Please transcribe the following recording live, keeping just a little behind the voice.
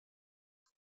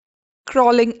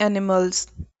Crawling animals.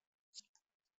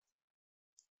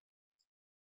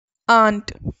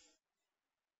 Ant.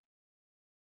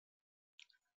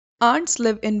 Ants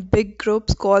live in big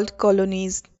groups called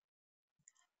colonies.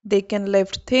 They can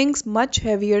lift things much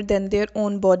heavier than their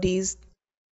own bodies.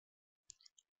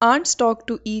 Ants talk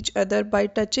to each other by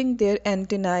touching their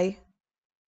antennae.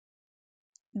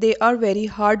 They are very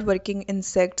hard-working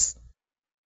insects.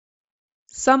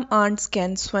 Some ants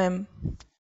can swim.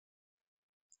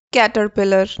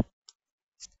 Caterpillar.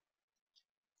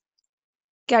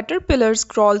 Caterpillars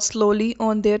crawl slowly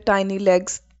on their tiny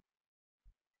legs.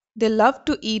 They love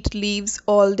to eat leaves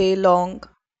all day long.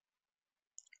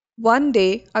 One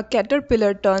day, a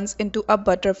caterpillar turns into a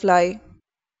butterfly.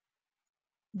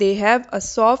 They have a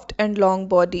soft and long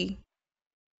body.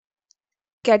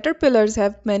 Caterpillars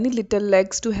have many little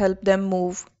legs to help them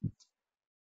move.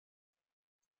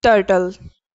 Turtle.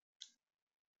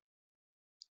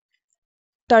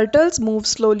 Turtles move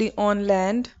slowly on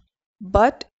land,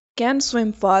 but can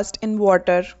swim fast in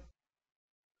water.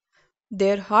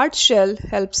 Their hard shell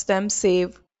helps them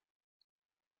save.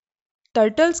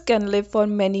 Turtles can live for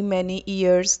many, many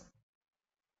years.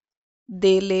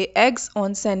 They lay eggs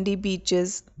on sandy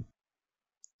beaches.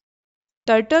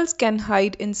 Turtles can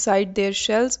hide inside their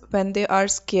shells when they are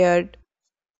scared.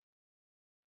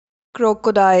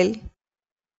 Crocodile.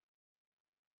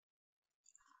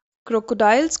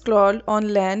 Crocodiles crawl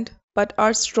on land but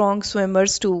are strong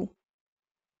swimmers too.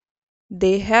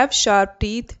 They have sharp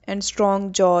teeth and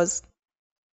strong jaws.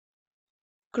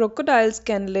 Crocodiles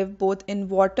can live both in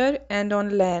water and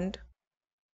on land.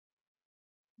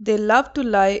 They love to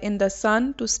lie in the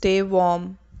sun to stay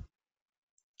warm.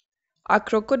 A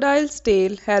crocodile's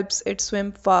tail helps it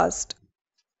swim fast.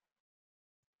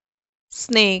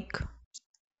 Snake.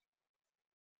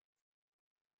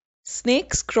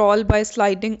 Snakes crawl by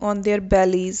sliding on their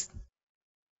bellies.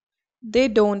 They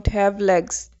don't have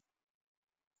legs.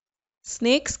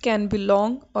 Snakes can be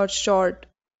long or short.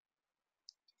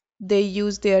 They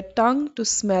use their tongue to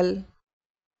smell.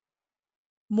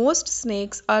 Most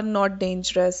snakes are not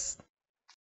dangerous.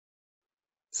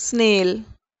 Snail.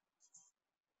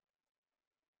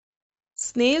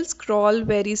 Snails crawl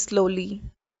very slowly.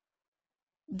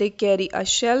 They carry a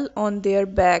shell on their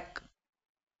back.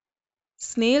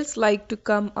 Snails like to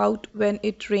come out when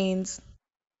it rains.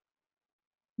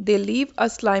 They leave a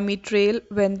slimy trail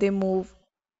when they move.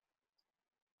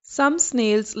 Some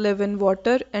snails live in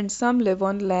water and some live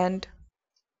on land.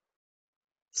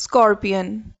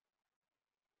 Scorpion.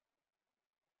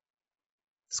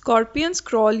 Scorpions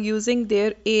crawl using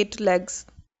their 8 legs.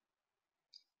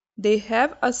 They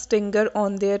have a stinger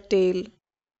on their tail.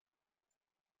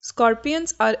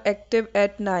 Scorpions are active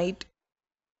at night.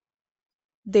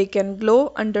 They can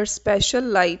glow under special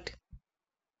light.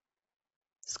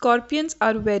 Scorpions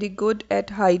are very good at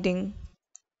hiding.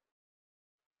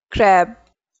 Crab.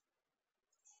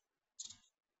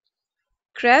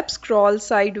 Crabs crawl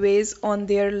sideways on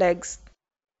their legs.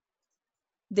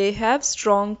 They have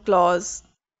strong claws.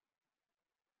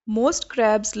 Most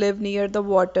crabs live near the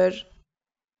water.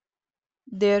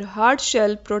 Their hard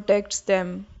shell protects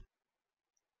them.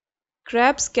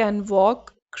 Crabs can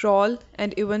walk, crawl,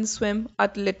 and even swim a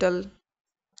little.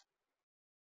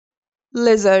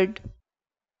 Lizard.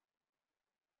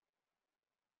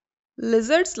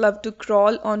 Lizards love to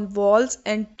crawl on walls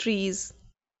and trees.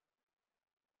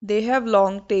 They have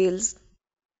long tails.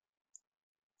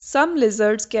 Some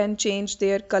lizards can change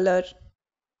their color.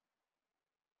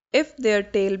 If their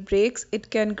tail breaks,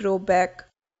 it can grow back.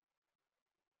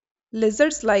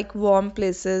 Lizards like warm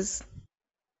places.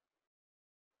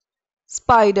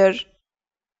 Spider.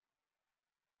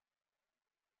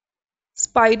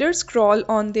 Spiders crawl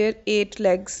on their 8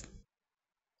 legs.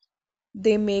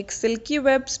 They make silky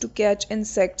webs to catch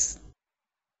insects.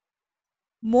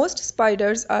 Most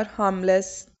spiders are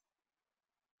harmless.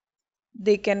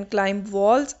 They can climb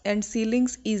walls and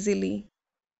ceilings easily.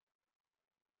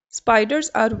 Spiders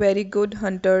are very good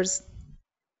hunters.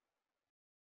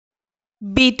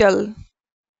 Beetle.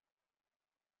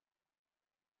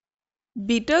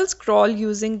 Beetles crawl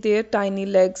using their tiny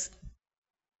legs.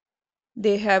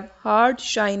 They have hard,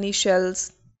 shiny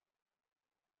shells.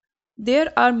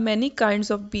 There are many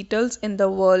kinds of beetles in the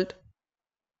world.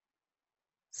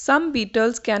 Some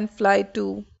beetles can fly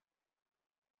too.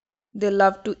 They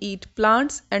love to eat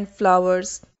plants and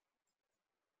flowers.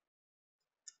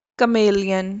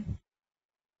 Chameleon.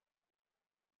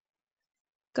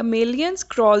 Chameleons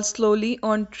crawl slowly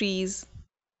on trees.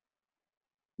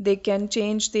 They can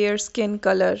change their skin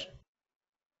color.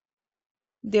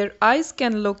 Their eyes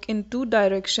can look in 2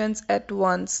 directions at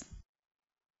once.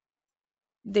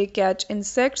 They catch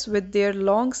insects with their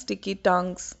long sticky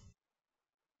tongues.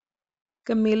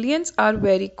 Chameleons are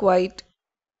very quiet.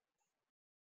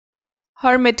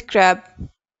 Hermit crab.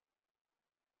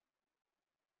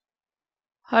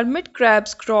 Hermit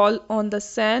crabs crawl on the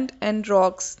sand and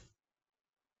rocks.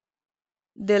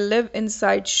 They live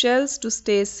inside shells to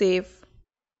stay safe.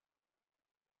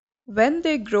 When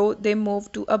they grow, they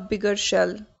move to a bigger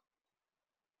shell.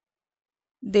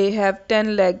 They have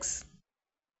 10 legs.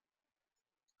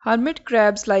 Hermit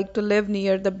crabs like to live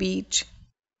near the beach.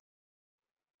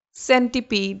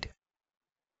 Centipede.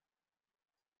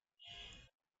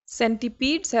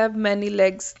 Centipedes have many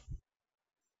legs.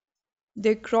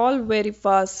 They crawl very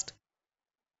fast.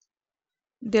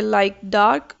 They like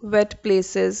dark, wet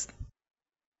places.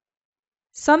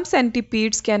 Some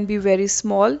centipedes can be very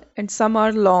small and some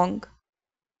are long.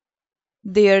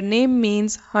 Their name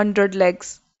means 100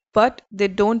 legs, but they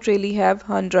don't really have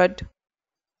 100.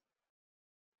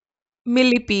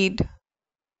 Millipede.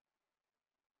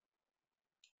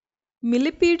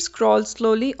 Millipedes crawl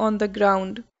slowly on the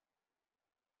ground.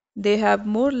 They have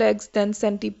more legs than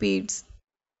centipedes.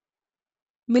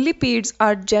 Millipedes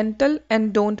are gentle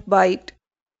and don't bite.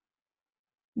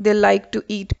 They like to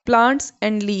eat plants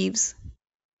and leaves.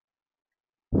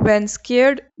 When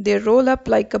scared, they roll up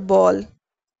like a ball.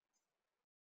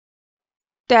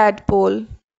 Tadpole.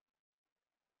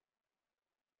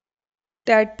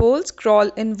 Tadpoles crawl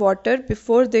in water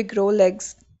before they grow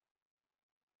legs.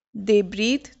 They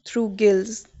breathe through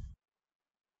gills.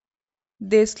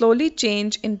 They slowly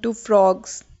change into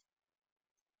frogs.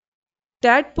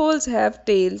 Tadpoles have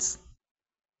tails.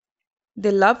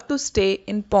 They love to stay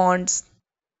in ponds.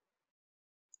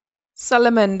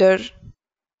 Salamander.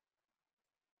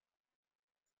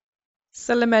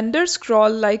 Salamanders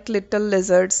crawl like little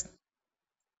lizards.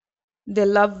 They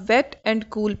love wet and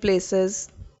cool places.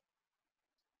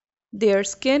 Their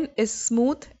skin is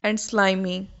smooth and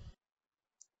slimy.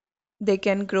 They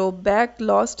can grow back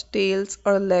lost tails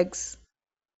or legs.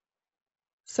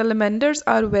 Salamanders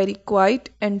are very quiet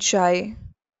and shy.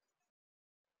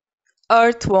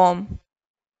 Earthworm.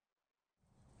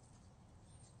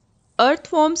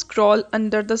 Earthworms crawl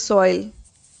under the soil.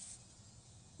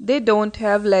 They don't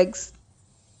have legs.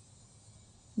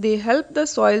 They help the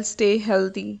soil stay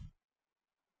healthy.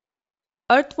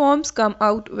 Earthworms come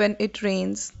out when it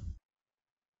rains.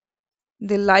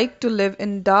 They like to live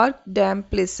in dark, damp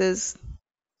places.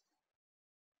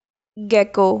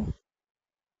 Gecko.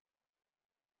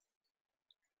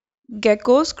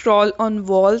 Geckos crawl on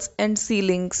walls and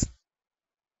ceilings.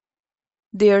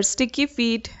 Their sticky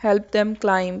feet help them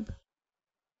climb.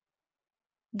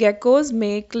 Geckos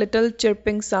make little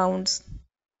chirping sounds.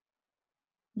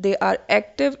 They are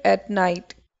active at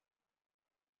night.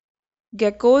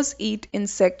 Geckos eat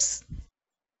insects.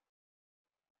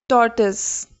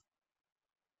 Tortoise.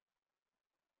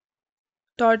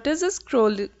 Tortoises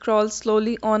crawl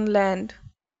slowly on land.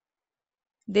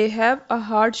 They have a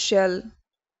hard shell.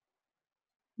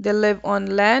 They live on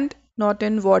land, not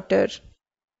in water.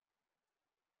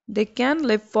 They can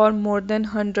live for more than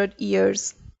 100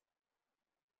 years.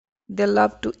 They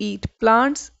love to eat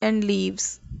plants and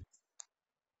leaves.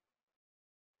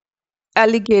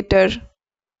 Alligator.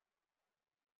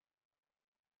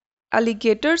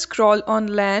 Alligators crawl on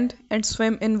land and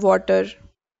swim in water.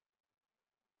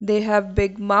 They have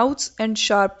big mouths and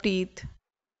sharp teeth.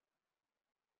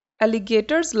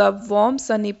 Alligators love warm,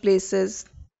 sunny places.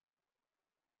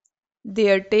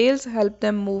 Their tails help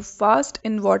them move fast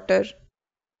in water.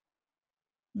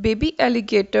 Baby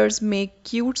alligators make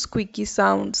cute squeaky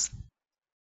sounds.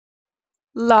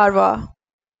 Larva.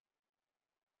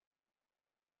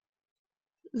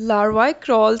 Larvae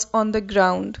crawls on the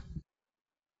ground.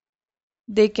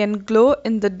 They can glow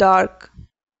in the dark.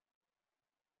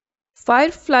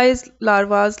 Fireflies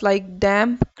larvae like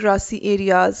damp, grassy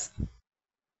areas.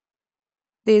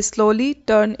 They slowly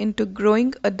turn into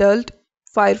growing adult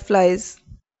fireflies.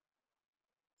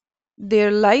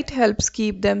 Their light helps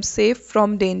keep them safe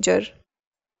from danger.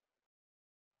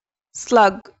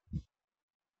 Slug.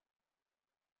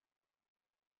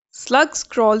 Slugs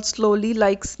crawl slowly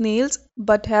like snails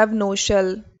but have no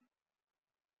shell.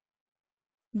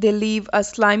 They leave a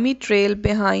slimy trail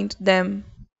behind them.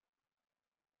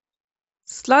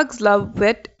 Slugs love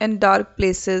wet and dark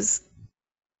places.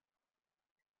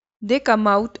 They come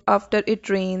out after it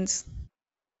rains.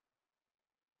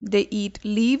 They eat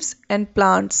leaves and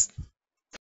plants.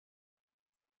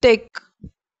 Tick.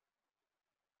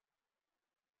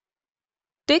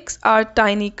 Ticks are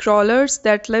tiny crawlers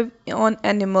that live on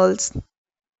animals.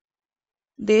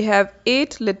 They have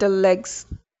 8 little legs.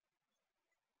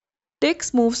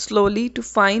 Ticks move slowly to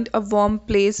find a warm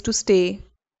place to stay.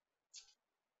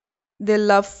 They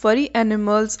love furry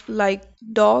animals like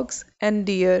dogs and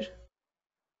deer.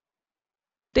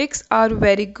 Ticks are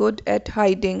very good at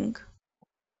hiding.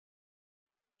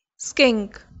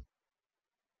 Skink.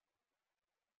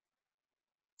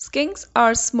 Skinks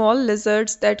are small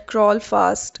lizards that crawl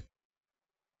fast.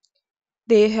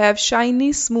 They have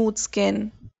shiny, smooth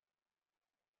skin.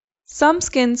 Some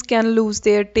skinks can lose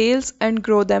their tails and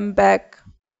grow them back.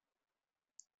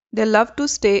 They love to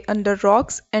stay under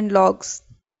rocks and logs.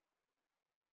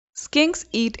 Skinks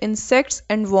eat insects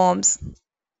and worms.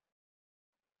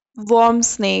 Worm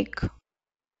snake.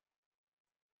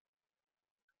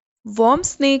 Worm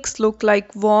snakes look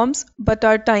like worms but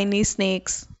are tiny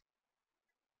snakes.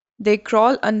 They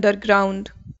crawl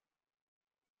underground.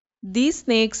 These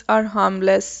snakes are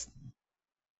harmless.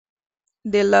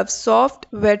 They love soft,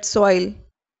 wet soil.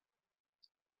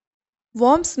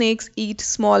 Worm snakes eat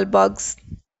small bugs.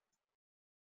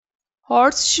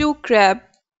 Horseshoe crab.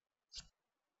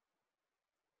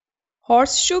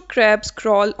 Horseshoe crabs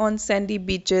crawl on sandy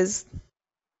beaches.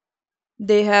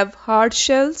 They have hard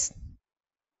shells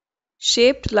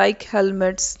shaped like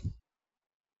helmets.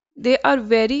 They are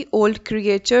very old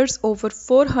creatures, over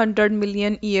 400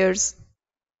 million years.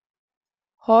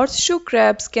 Horseshoe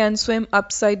crabs can swim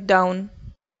upside down.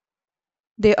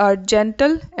 They are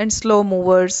gentle and slow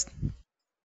movers.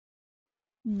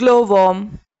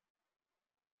 Glowworm.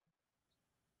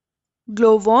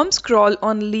 Glowworms crawl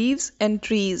on leaves and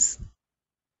trees.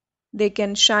 They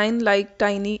can shine like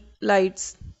tiny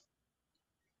lights.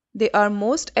 They are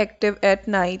most active at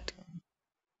night.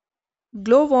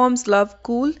 Glowworms love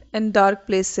cool and dark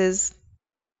places.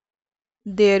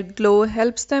 Their glow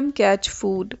helps them catch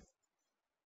food.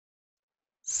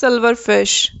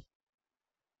 Silverfish.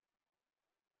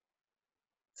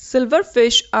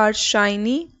 Silverfish are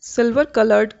shiny,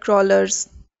 silver-colored crawlers.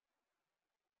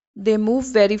 They move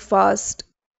very fast.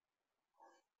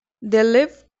 They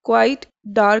live quite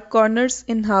dark corners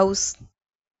in house.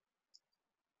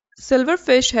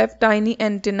 Silverfish have tiny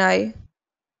antennae.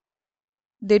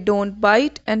 They don't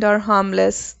bite and are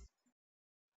harmless.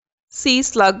 Sea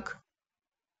slug.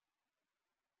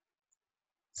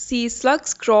 Sea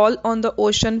slugs crawl on the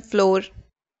ocean floor.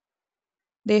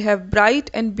 They have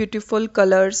bright and beautiful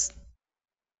colors.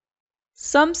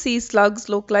 Some sea slugs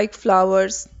look like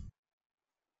flowers.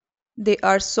 They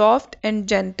are soft and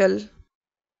gentle.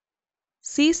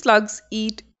 Sea slugs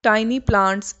eat tiny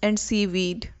plants and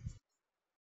seaweed.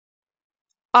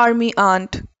 Army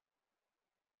ant.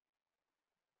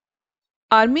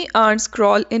 Army ants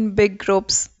crawl in big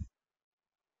groups.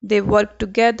 They work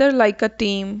together like a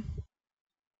team.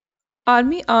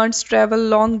 Army ants travel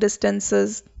long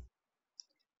distances.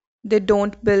 They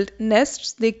don't build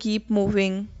nests, they keep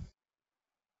moving.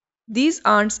 These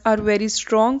ants are very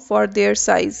strong for their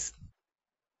size.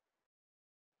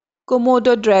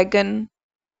 Komodo dragon.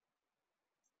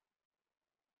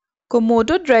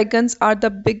 Komodo dragons are the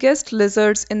biggest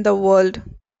lizards in the world.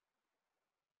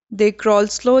 They crawl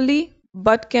slowly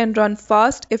but can run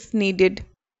fast if needed.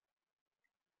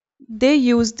 They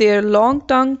use their long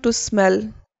tongue to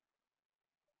smell.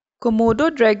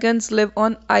 Komodo dragons live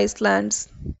on islands.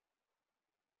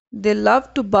 They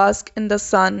love to bask in the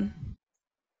sun.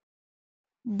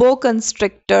 Boa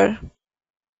constrictor.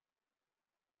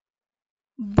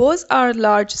 Boas are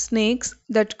large snakes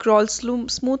that crawl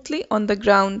smoothly on the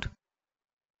ground.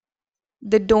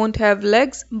 They don't have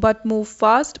legs but move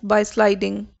fast by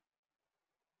sliding.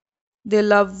 They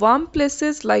love warm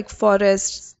places like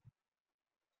forests.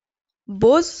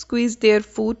 Boas squeeze their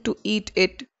food to eat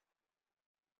it.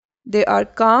 They are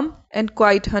calm and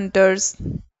quiet hunters.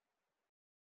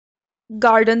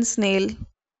 Garden snail.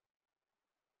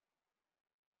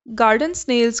 Garden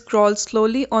snails crawl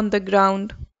slowly on the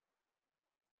ground.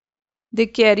 They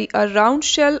carry a round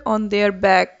shell on their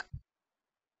back.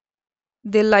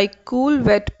 They like cool,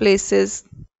 wet places.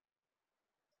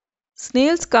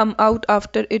 Snails come out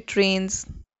after it rains.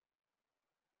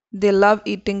 They love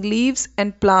eating leaves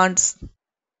and plants.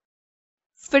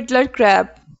 Fiddler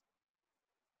crab.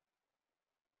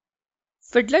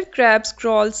 Fiddler crabs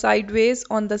crawl sideways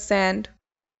on the sand.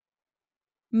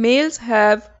 Males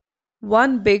have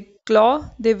one big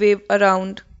claw they wave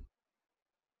around.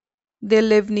 They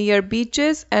live near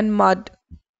beaches and mud.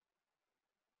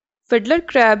 Fiddler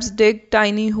crabs dig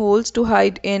tiny holes to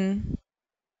hide in.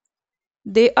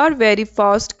 They are very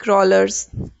fast crawlers.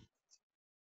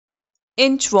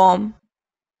 Inchworm.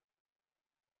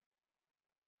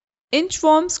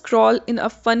 Inchworms crawl in a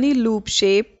funny loop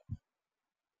shape.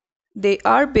 They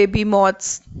are baby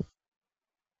moths.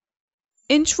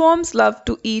 Inchworms love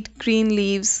to eat green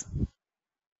leaves.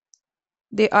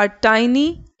 They are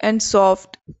tiny and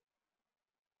soft.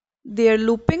 Their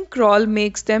looping crawl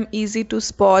makes them easy to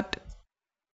spot.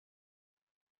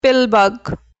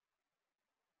 Pillbug.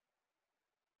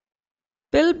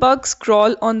 Pillbugs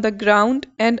crawl on the ground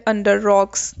and under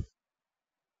rocks.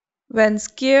 When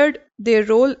scared, they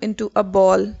roll into a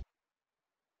ball.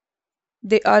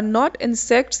 They are not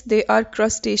insects, they are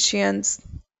crustaceans.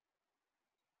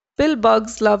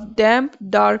 Pillbugs love damp,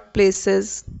 dark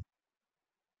places.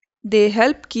 They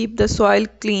help keep the soil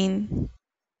clean.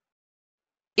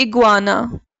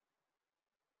 Iguana.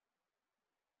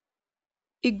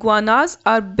 Iguanas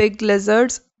are big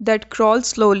lizards that crawl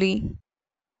slowly.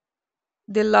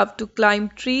 They love to climb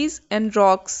trees and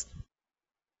rocks.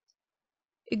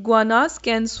 Iguanas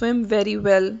can swim very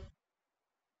well.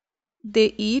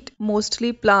 They eat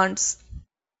mostly plants.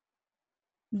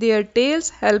 Their tails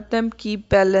help them keep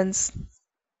balance.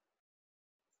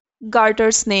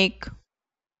 Garter snake.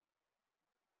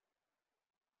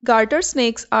 Garter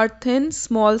snakes are thin,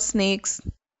 small snakes.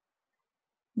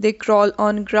 They crawl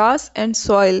on grass and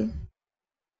soil.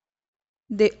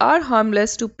 They are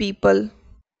harmless to people.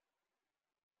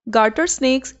 Garter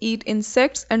snakes eat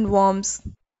insects and worms.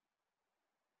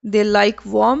 They like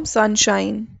warm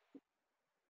sunshine.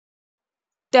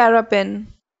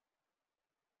 Terrapin.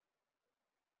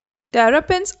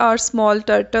 Terrapins are small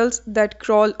turtles that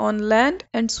crawl on land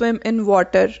and swim in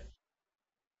water.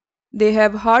 They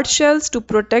have hard shells to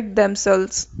protect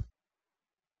themselves.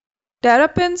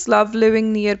 Terrapins love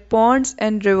living near ponds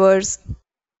and rivers.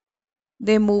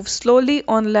 They move slowly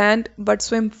on land but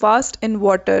swim fast in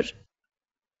water.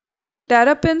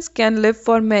 Terrapins can live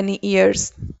for many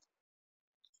years.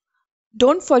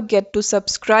 Don't forget to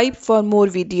subscribe for more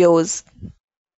videos.